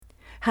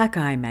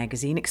Rāhui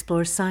magazine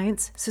explores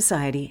science,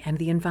 society, and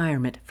the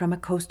environment from a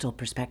coastal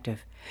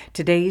perspective.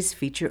 Today's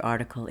feature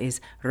article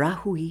is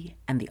Rāhui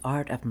and the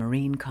Art of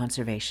Marine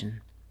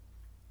Conservation.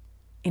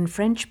 In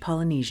French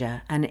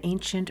Polynesia, an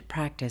ancient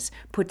practice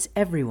puts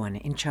everyone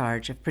in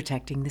charge of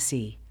protecting the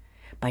sea.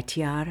 By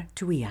Tiar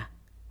Tuia,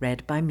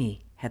 read by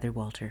me, Heather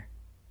Walter.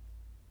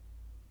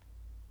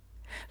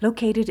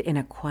 Located in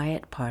a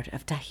quiet part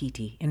of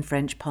Tahiti in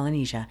French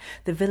Polynesia,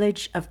 the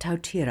village of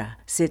Tautira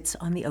sits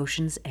on the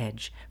ocean's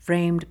edge,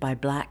 framed by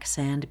black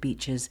sand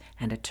beaches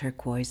and a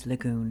turquoise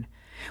lagoon.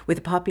 With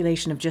a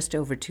population of just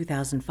over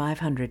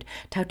 2,500,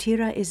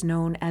 Tautira is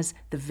known as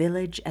the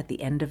village at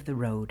the end of the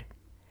road.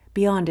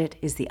 Beyond it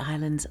is the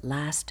island's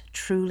last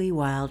truly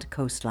wild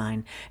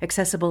coastline,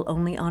 accessible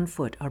only on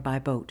foot or by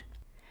boat.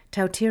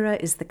 Tautira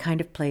is the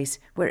kind of place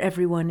where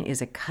everyone is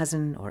a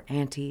cousin or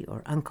auntie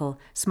or uncle,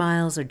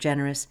 smiles are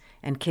generous,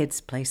 and kids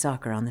play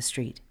soccer on the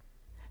street.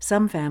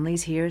 Some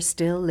families here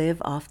still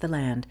live off the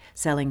land,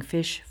 selling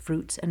fish,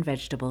 fruits, and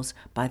vegetables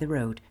by the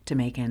road to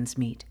make ends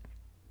meet.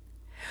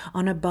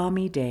 On a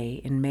balmy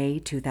day in May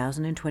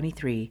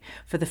 2023,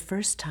 for the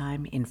first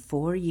time in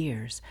 4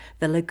 years,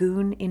 the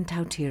lagoon in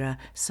Tautira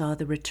saw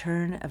the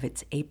return of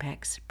its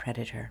apex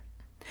predator.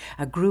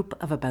 A group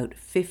of about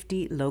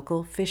 50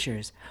 local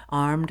fishers,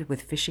 armed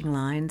with fishing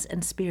lines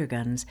and spear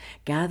guns,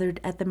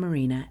 gathered at the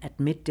marina at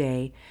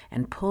midday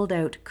and pulled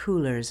out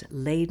coolers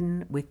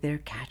laden with their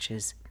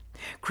catches.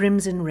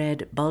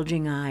 Crimson-red,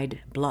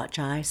 bulging-eyed,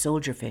 blotch-eye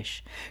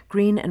soldierfish,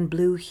 green and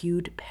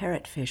blue-hued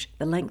parrotfish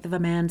the length of a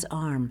man's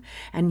arm,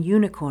 and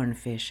unicorn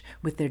fish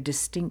with their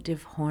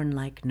distinctive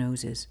horn-like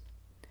noses.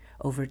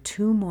 Over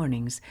 2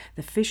 mornings,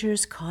 the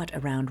fishers caught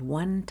around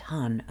 1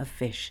 ton of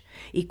fish,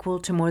 equal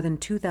to more than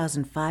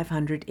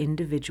 2,500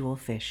 individual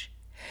fish.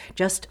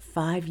 Just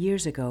 5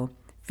 years ago,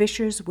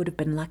 fishers would have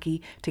been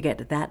lucky to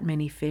get that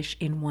many fish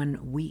in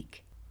 1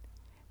 week.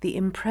 The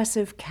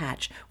impressive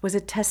catch was a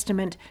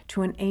testament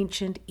to an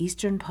ancient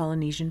Eastern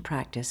Polynesian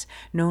practice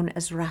known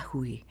as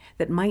Rāhui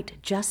that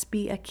might just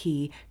be a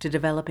key to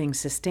developing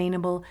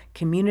sustainable,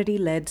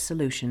 community-led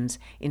solutions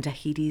in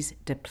Tahiti's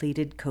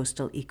depleted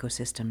coastal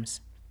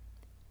ecosystems.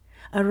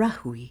 A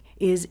rāhui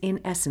is,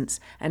 in essence,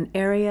 an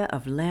area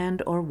of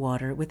land or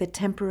water with a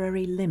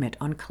temporary limit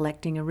on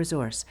collecting a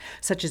resource,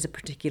 such as a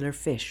particular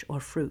fish or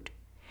fruit.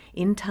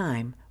 In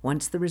time,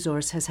 once the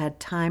resource has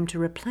had time to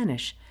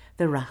replenish,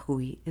 the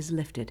rāhui is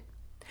lifted.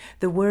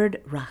 The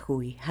word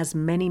rāhui has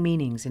many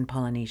meanings in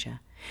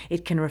Polynesia.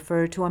 It can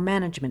refer to a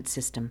management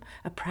system,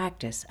 a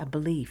practice, a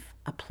belief,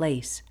 a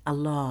place, a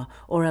law,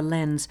 or a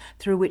lens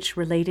through which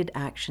related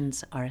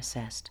actions are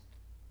assessed.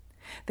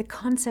 The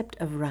concept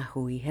of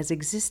rāhui has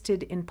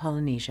existed in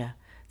Polynesia,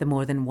 the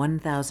more than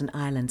 1,000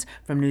 islands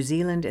from New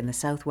Zealand in the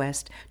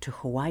southwest to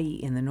Hawaii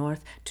in the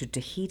north to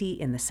Tahiti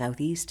in the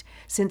southeast,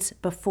 since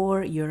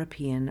before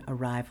European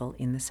arrival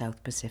in the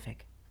South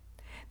Pacific.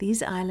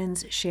 These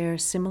islands share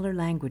similar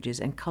languages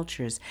and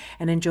cultures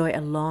and enjoy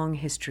a long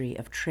history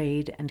of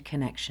trade and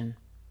connection.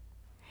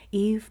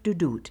 Yves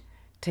Dudut,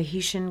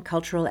 Tahitian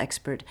cultural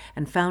expert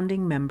and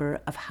founding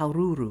member of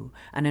Haururu,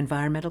 an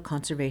environmental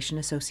conservation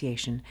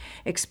association,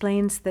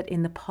 explains that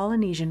in the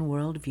Polynesian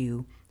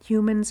worldview,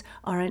 humans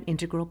are an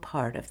integral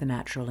part of the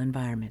natural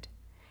environment.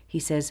 He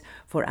says,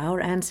 for our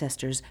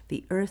ancestors,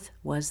 the earth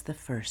was the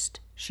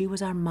first. She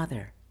was our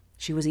mother.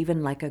 She was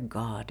even like a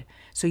god,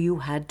 so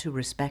you had to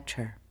respect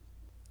her.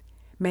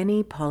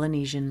 Many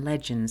Polynesian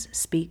legends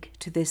speak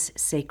to this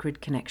sacred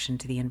connection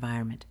to the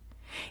environment.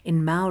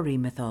 In Maori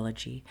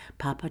mythology,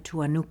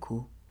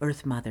 Papatuanuku,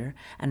 Earth Mother,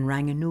 and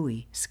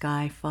Ranginui,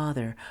 Sky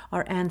Father,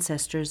 are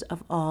ancestors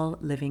of all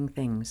living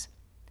things.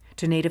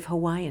 To native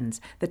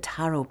Hawaiians, the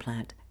taro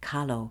plant,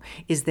 kalo,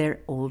 is their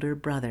older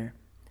brother,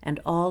 and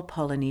all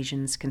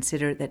Polynesians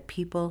consider that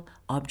people,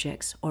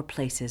 objects, or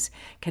places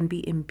can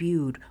be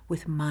imbued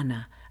with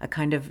mana, a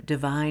kind of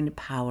divine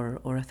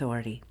power or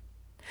authority.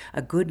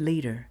 A good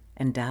leader,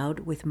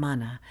 endowed with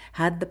mana,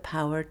 had the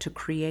power to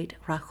create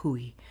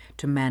rāhui,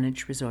 to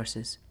manage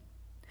resources.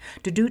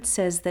 Dudut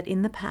says that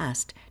in the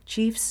past,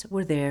 chiefs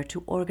were there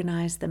to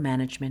organize the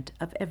management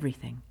of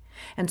everything,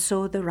 and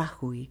so the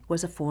rāhui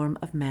was a form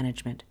of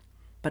management.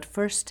 But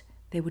first,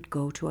 they would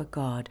go to a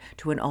god,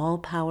 to an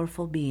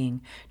all-powerful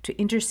being, to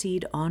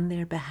intercede on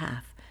their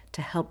behalf,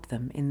 to help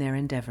them in their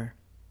endeavor.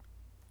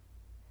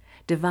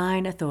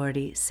 Divine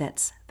authority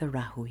sets the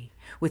rāhui,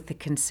 with the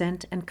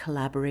consent and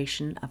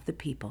collaboration of the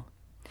people.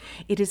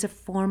 It is a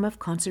form of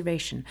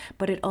conservation,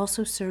 but it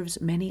also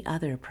serves many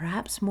other,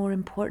 perhaps more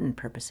important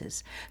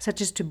purposes,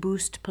 such as to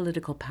boost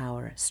political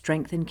power,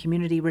 strengthen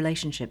community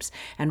relationships,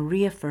 and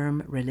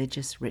reaffirm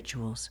religious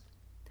rituals.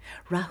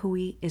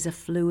 Rāhui is a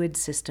fluid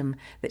system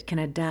that can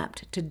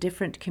adapt to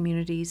different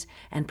communities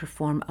and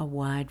perform a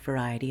wide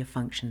variety of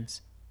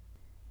functions.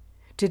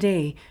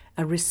 Today,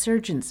 a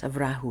resurgence of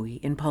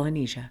rāhui in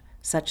Polynesia,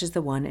 such as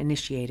the one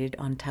initiated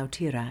on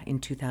Tautira in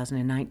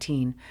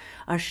 2019,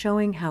 are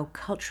showing how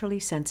culturally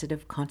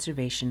sensitive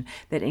conservation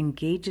that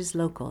engages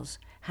locals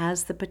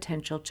has the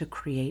potential to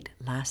create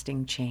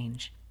lasting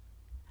change.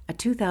 A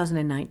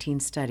 2019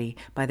 study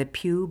by the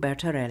Pew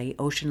Bertarelli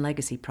Ocean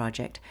Legacy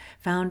Project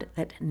found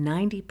that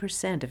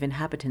 90% of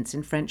inhabitants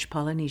in French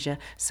Polynesia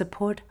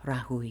support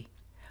Rāhui,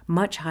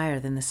 much higher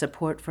than the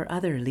support for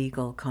other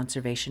legal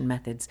conservation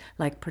methods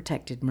like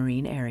protected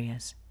marine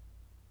areas.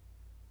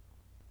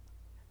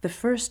 The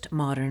first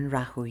modern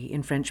Rāhui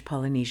in French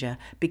Polynesia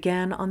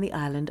began on the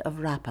island of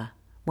Rapa,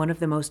 one of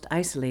the most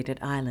isolated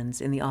islands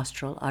in the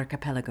Austral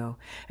archipelago,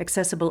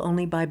 accessible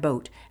only by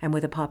boat and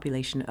with a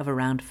population of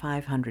around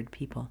 500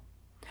 people.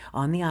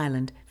 On the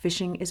island,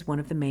 fishing is one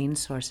of the main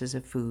sources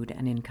of food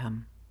and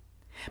income.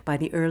 By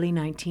the early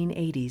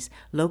 1980s,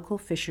 local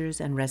fishers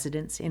and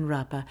residents in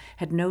Rapa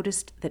had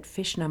noticed that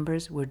fish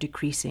numbers were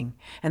decreasing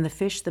and the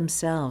fish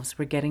themselves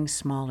were getting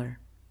smaller.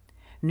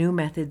 New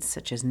methods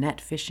such as net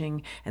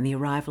fishing and the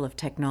arrival of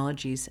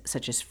technologies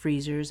such as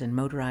freezers and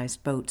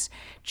motorized boats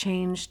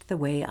changed the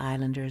way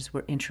islanders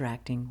were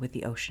interacting with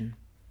the ocean.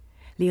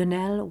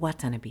 Lionel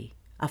Watanabe,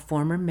 a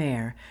former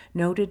mayor,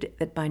 noted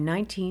that by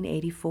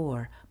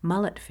 1984,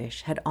 mullet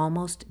fish had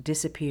almost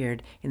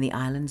disappeared in the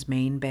island's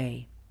main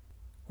bay.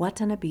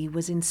 Watanabe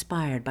was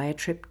inspired by a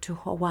trip to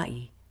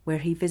Hawaii, where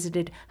he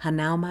visited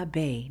Hanauma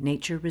Bay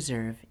Nature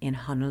Reserve in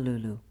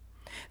Honolulu.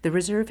 The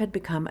reserve had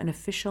become an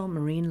official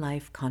marine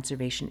life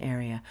conservation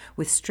area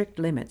with strict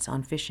limits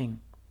on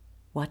fishing.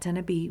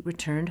 Watanabe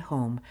returned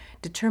home,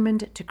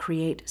 determined to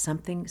create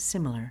something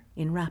similar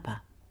in Rapa.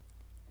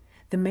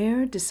 The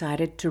mayor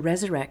decided to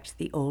resurrect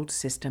the old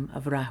system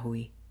of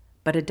Rāhui,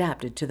 but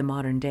adapted to the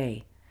modern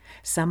day.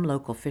 Some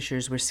local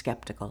fishers were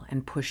skeptical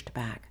and pushed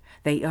back.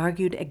 They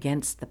argued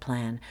against the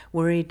plan,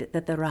 worried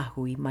that the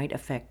Rāhui might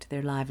affect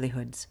their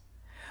livelihoods.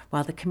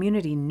 While the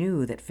community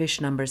knew that fish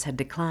numbers had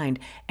declined,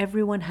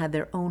 everyone had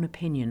their own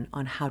opinion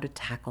on how to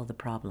tackle the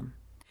problem.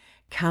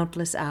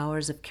 Countless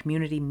hours of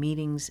community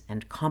meetings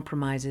and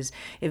compromises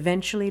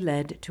eventually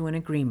led to an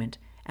agreement,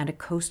 and a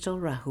coastal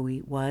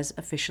Rāhui was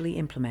officially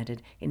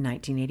implemented in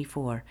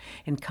 1984,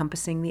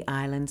 encompassing the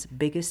island's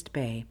biggest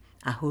bay,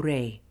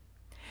 Ahurei.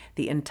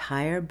 The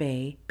entire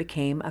bay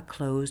became a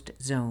closed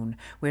zone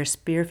where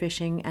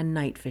spearfishing and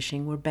night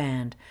fishing were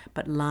banned,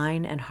 but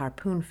line and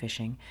harpoon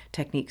fishing,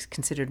 techniques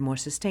considered more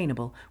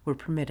sustainable, were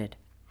permitted.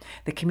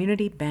 The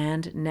community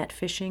banned net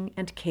fishing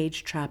and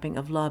cage trapping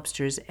of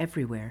lobsters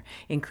everywhere,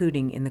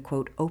 including in the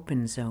quote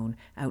open zone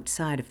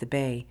outside of the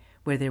bay,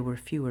 where there were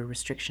fewer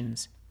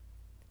restrictions.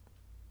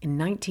 In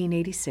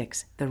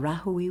 1986, the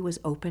Rāhui was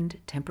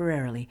opened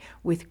temporarily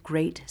with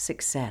great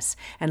success,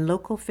 and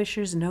local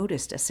fishers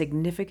noticed a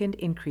significant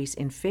increase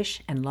in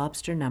fish and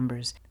lobster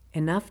numbers,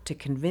 enough to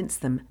convince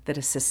them that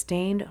a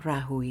sustained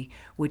Rāhui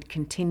would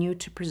continue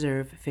to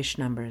preserve fish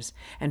numbers,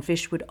 and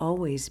fish would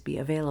always be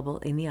available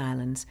in the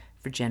islands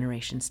for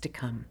generations to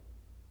come.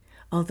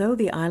 Although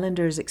the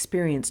islanders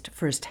experienced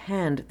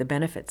firsthand the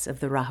benefits of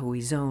the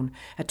Rāhui zone,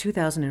 a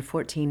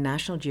 2014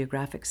 National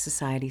Geographic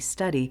Society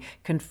study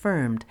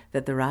confirmed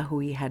that the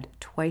Rāhui had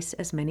twice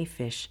as many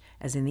fish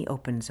as in the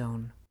open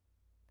zone.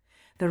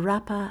 The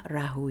Rapa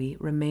Rāhui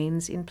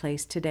remains in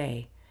place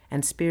today,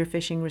 and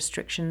spearfishing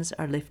restrictions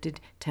are lifted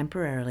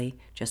temporarily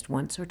just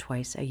once or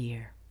twice a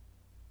year.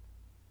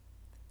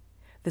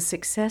 The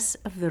success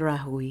of the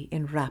Rāhui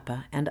in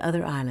Rapa and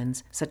other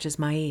islands, such as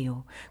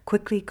Maio,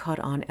 quickly caught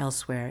on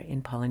elsewhere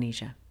in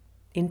Polynesia.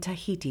 In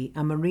Tahiti,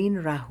 a marine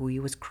Rāhui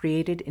was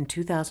created in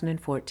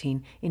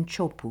 2014 in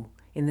Chopu,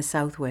 in the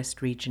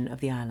southwest region of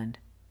the island.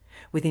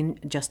 Within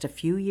just a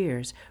few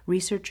years,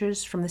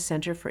 researchers from the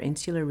Center for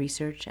Insular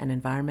Research and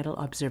Environmental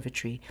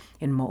Observatory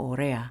in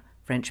Moorea,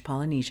 French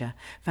Polynesia,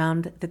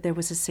 found that there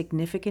was a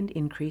significant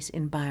increase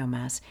in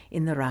biomass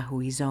in the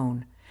Rāhui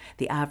zone.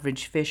 The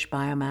average fish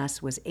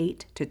biomass was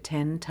 8 to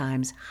 10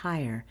 times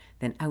higher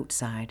than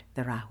outside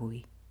the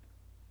Rāhui.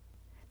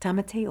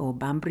 Tamateo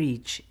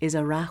Bambrij is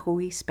a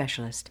Rāhui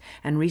specialist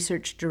and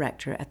research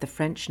director at the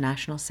French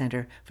National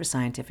Center for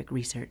Scientific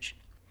Research.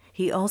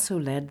 He also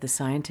led the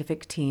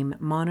scientific team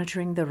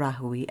monitoring the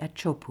Rāhui at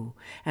Chopu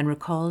and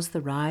recalls the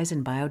rise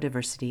in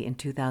biodiversity in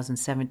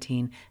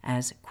 2017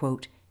 as,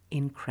 quote,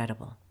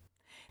 incredible.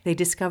 They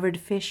discovered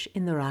fish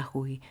in the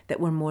Rāhui that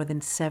were more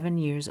than 7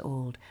 years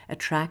old,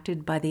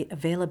 attracted by the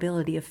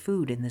availability of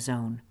food in the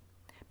zone.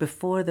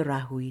 Before the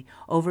Rāhui,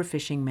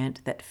 overfishing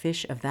meant that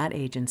fish of that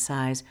age and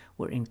size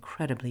were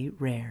incredibly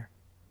rare.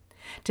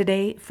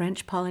 Today,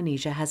 French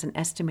Polynesia has an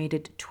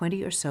estimated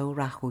 20 or so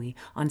Rāhui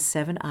on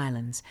 7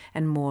 islands,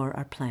 and more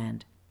are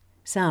planned.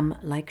 Some,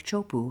 like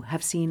Chopu,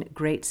 have seen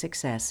great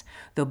success,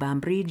 though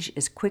Bambrij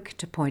is quick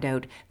to point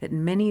out that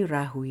many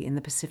Rāhui in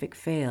the Pacific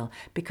fail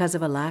because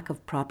of a lack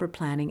of proper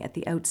planning at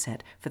the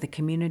outset for the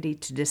community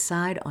to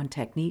decide on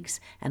techniques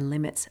and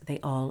limits they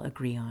all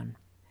agree on.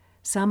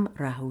 Some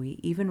Rāhui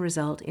even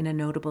result in a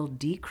notable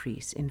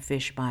decrease in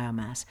fish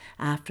biomass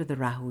after the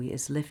Rāhui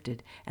is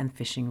lifted and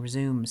fishing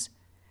resumes.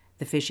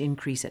 The fish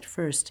increase at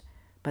first,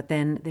 but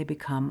then they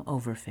become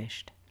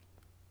overfished.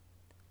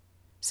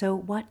 So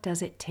what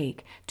does it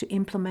take to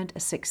implement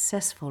a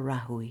successful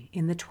Rāhui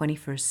in the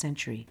 21st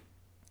century?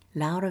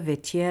 Laura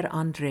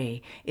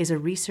Vetier-André is a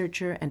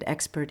researcher and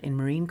expert in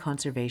marine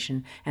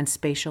conservation and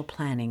spatial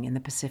planning in the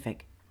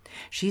Pacific.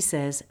 She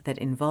says that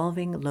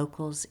involving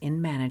locals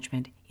in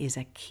management is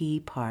a key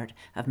part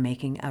of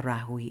making a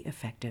Rāhui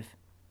effective.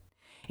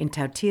 In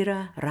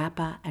Tautira,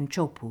 Rapa, and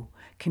Chopu,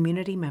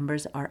 community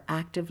members are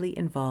actively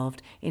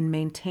involved in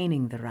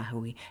maintaining the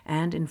Rāhui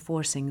and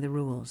enforcing the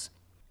rules.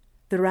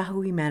 The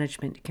Rāhui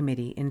Management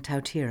Committee in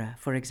Tautira,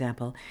 for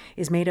example,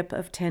 is made up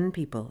of 10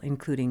 people,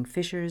 including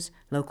fishers,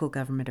 local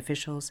government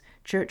officials,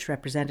 church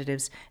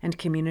representatives, and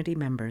community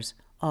members,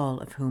 all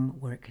of whom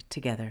work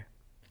together.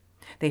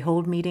 They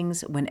hold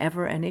meetings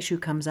whenever an issue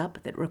comes up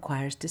that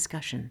requires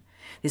discussion.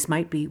 This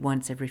might be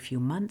once every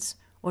few months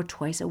or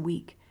twice a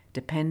week,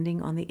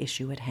 depending on the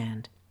issue at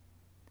hand.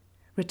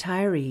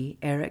 Retiree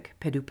Eric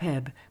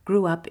Pedupeb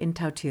grew up in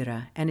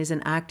Tautira and is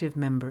an active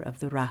member of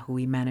the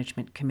Rāhui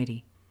Management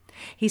Committee.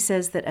 He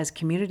says that as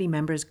community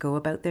members go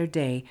about their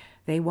day,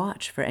 they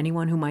watch for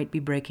anyone who might be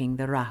breaking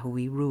the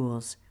Rāhui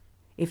rules.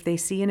 If they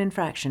see an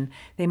infraction,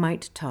 they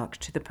might talk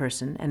to the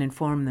person and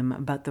inform them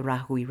about the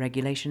Rāhui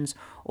regulations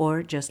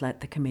or just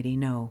let the committee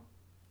know.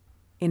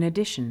 In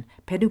addition,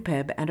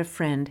 Pedupeb and a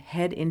friend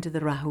head into the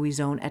Rāhui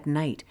zone at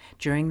night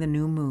during the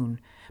new moon,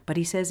 but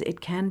he says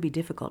it can be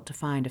difficult to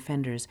find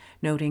offenders,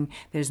 noting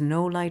there's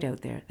no light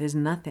out there's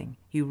nothing.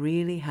 You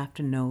really have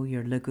to know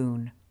your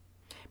lagoon.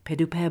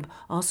 Pedupeb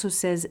also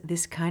says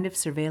this kind of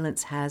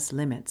surveillance has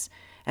limits,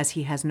 as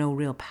he has no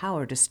real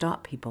power to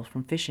stop people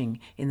from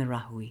fishing in the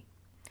Rāhui.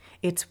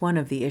 It's one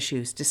of the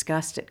issues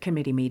discussed at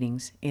committee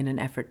meetings in an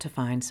effort to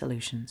find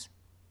solutions.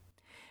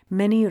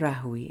 Many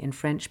Rāhui in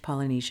French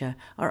Polynesia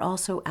are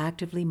also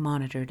actively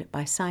monitored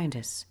by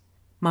scientists.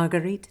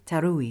 Marguerite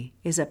Tarui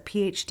is a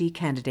PhD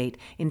candidate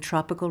in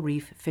tropical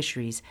reef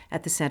fisheries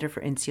at the Center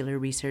for Insular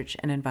Research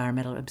and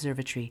Environmental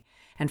Observatory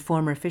and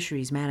former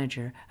fisheries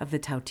manager of the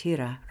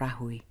Tautira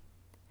Rāhui.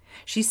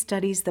 She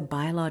studies the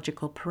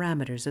biological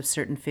parameters of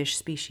certain fish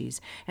species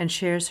and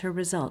shares her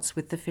results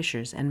with the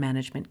Fishers and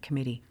Management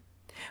Committee.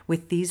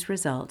 With these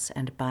results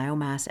and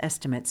biomass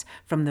estimates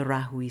from the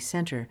Rāhui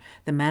Center,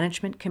 the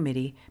Management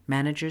Committee,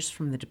 managers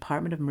from the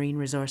Department of Marine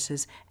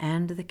Resources,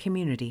 and the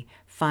community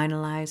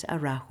finalize a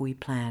Rāhui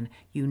plan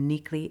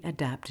uniquely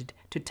adapted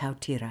to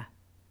Tautira.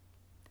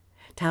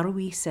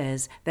 Tarui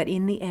says that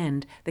in the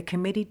end, the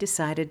committee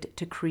decided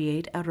to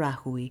create a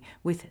Rāhui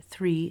with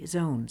 3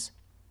 zones.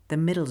 The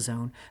middle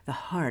zone, the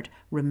heart,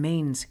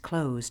 remains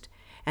closed,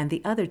 and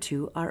the other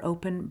 2 are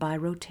open by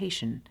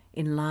rotation,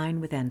 in line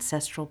with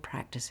ancestral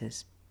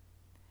practices.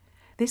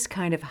 This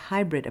kind of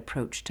hybrid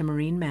approach to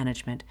marine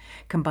management,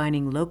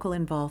 combining local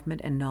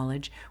involvement and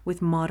knowledge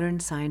with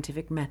modern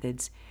scientific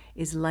methods,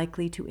 is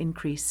likely to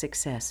increase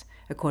success,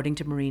 according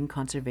to marine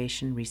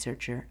conservation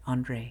researcher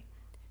André.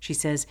 She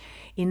says,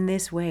 in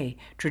this way,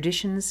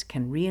 traditions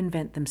can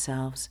reinvent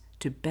themselves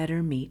to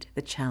better meet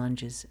the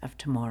challenges of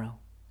tomorrow.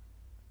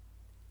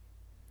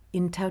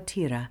 In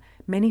Tautira,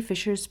 many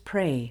fishers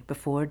pray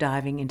before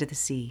diving into the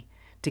sea.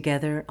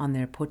 Together on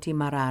their poti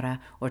marara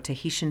or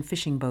Tahitian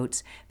fishing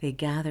boats, they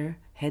gather,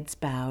 heads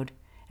bowed,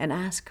 and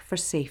ask for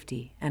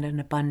safety and an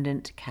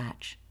abundant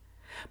catch.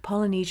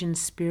 Polynesian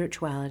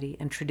spirituality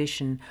and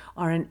tradition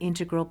are an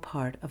integral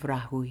part of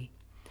Rāhui,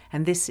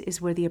 and this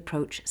is where the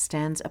approach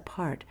stands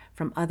apart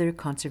from other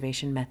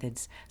conservation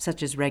methods,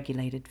 such as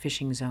regulated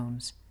fishing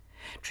zones.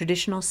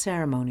 Traditional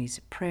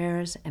ceremonies,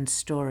 prayers, and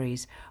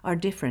stories are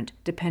different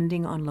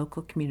depending on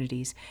local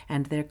communities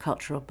and their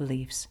cultural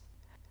beliefs.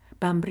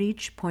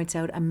 Bambridge points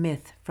out a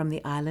myth from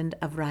the island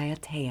of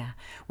Raiatea,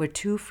 where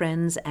 2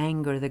 friends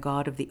anger the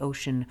god of the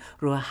ocean,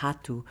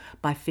 Ruahatu,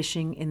 by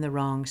fishing in the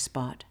wrong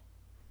spot.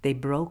 They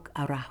broke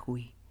a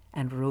Rāhui,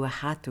 and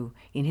Ruahatu,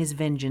 in his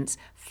vengeance,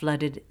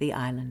 flooded the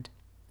island.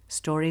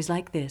 Stories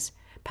like this,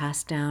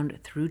 passed down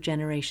through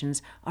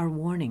generations, are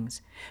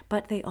warnings,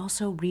 but they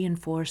also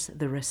reinforce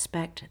the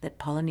respect that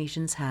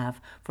Polynesians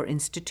have for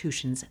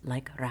institutions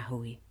like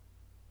Rāhui.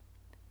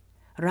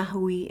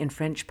 Rāhui in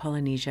French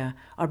Polynesia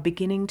are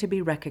beginning to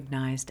be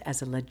recognized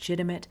as a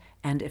legitimate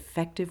and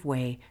effective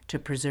way to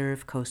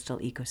preserve coastal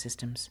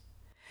ecosystems.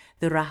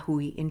 The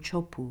Rāhui in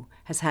Chopu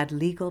has had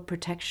legal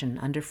protection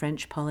under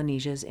French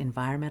Polynesia's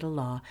environmental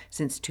law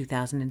since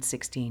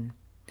 2016.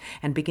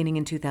 And beginning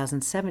in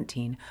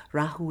 2017,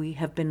 Rāhui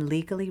have been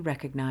legally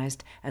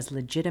recognized as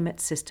legitimate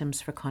systems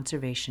for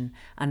conservation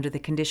under the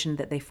condition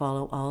that they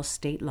follow all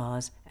state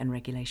laws and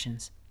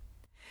regulations.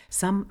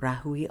 Some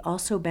Rāhui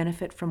also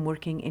benefit from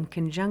working in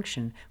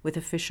conjunction with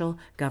official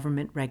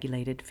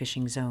government-regulated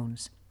fishing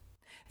zones.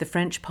 The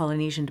French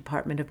Polynesian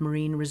Department of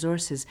Marine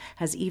Resources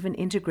has even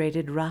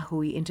integrated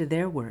Rāhui into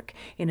their work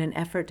in an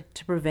effort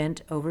to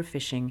prevent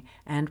overfishing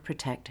and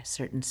protect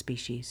certain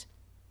species.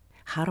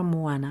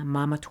 Haramoana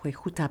Mamatwe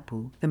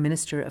Hutapu, the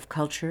Minister of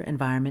Culture,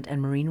 Environment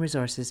and Marine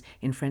Resources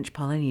in French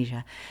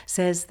Polynesia,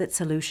 says that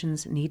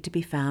solutions need to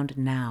be found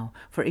now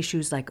for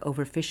issues like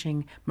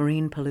overfishing,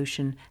 marine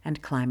pollution,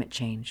 and climate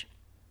change.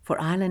 For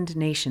island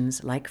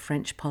nations like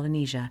French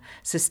Polynesia,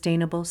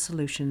 sustainable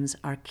solutions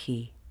are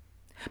key.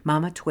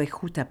 Mamatwe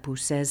Hutapu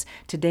says,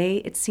 today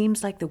it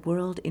seems like the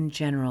world in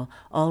general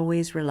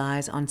always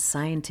relies on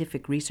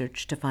scientific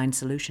research to find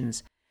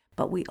solutions,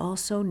 but we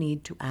also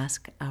need to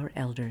ask our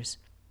elders.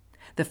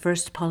 The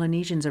first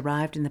Polynesians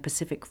arrived in the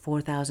Pacific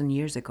 4,000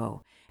 years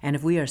ago, and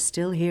if we are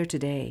still here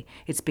today,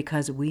 it's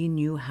because we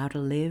knew how to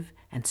live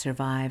and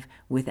survive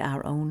with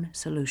our own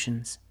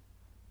solutions.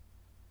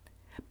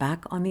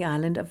 Back on the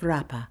island of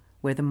Rapa,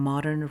 where the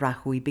modern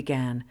Rāhui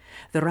began,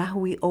 the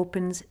Rāhui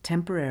opens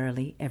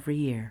temporarily every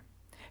year.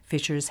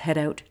 Fishers head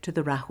out to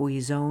the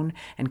Rāhui zone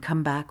and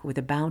come back with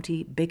a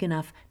bounty big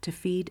enough to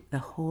feed the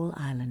whole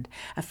island,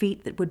 a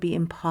feat that would be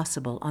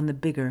impossible on the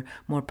bigger,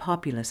 more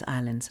populous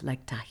islands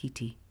like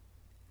Tahiti.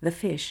 The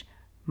fish,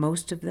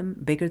 most of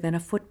them bigger than a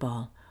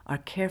football, are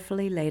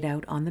carefully laid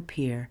out on the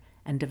pier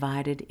and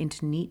divided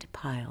into neat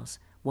piles,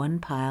 one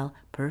pile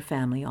per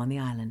family on the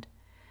island.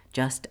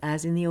 Just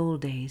as in the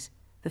old days,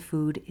 the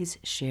food is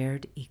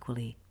shared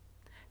equally.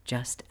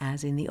 Just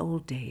as in the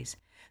old days,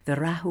 the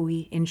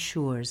Rāhui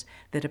ensures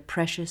that a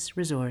precious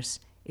resource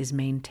is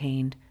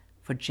maintained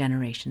for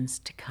generations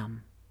to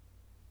come.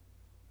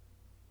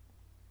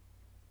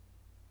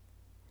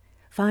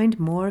 Find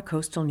more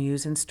coastal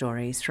news and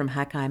stories from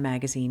Hakai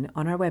Magazine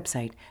on our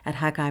website at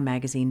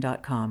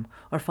hakaimagazine.com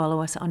or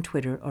follow us on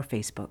Twitter or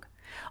Facebook.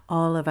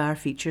 All of our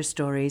feature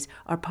stories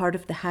are part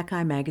of the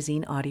Hakai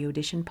Magazine Audio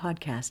Edition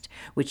podcast,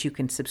 which you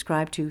can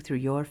subscribe to through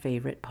your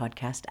favorite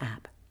podcast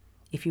app.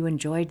 If you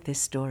enjoyed this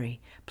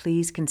story,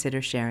 please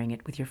consider sharing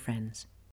it with your friends.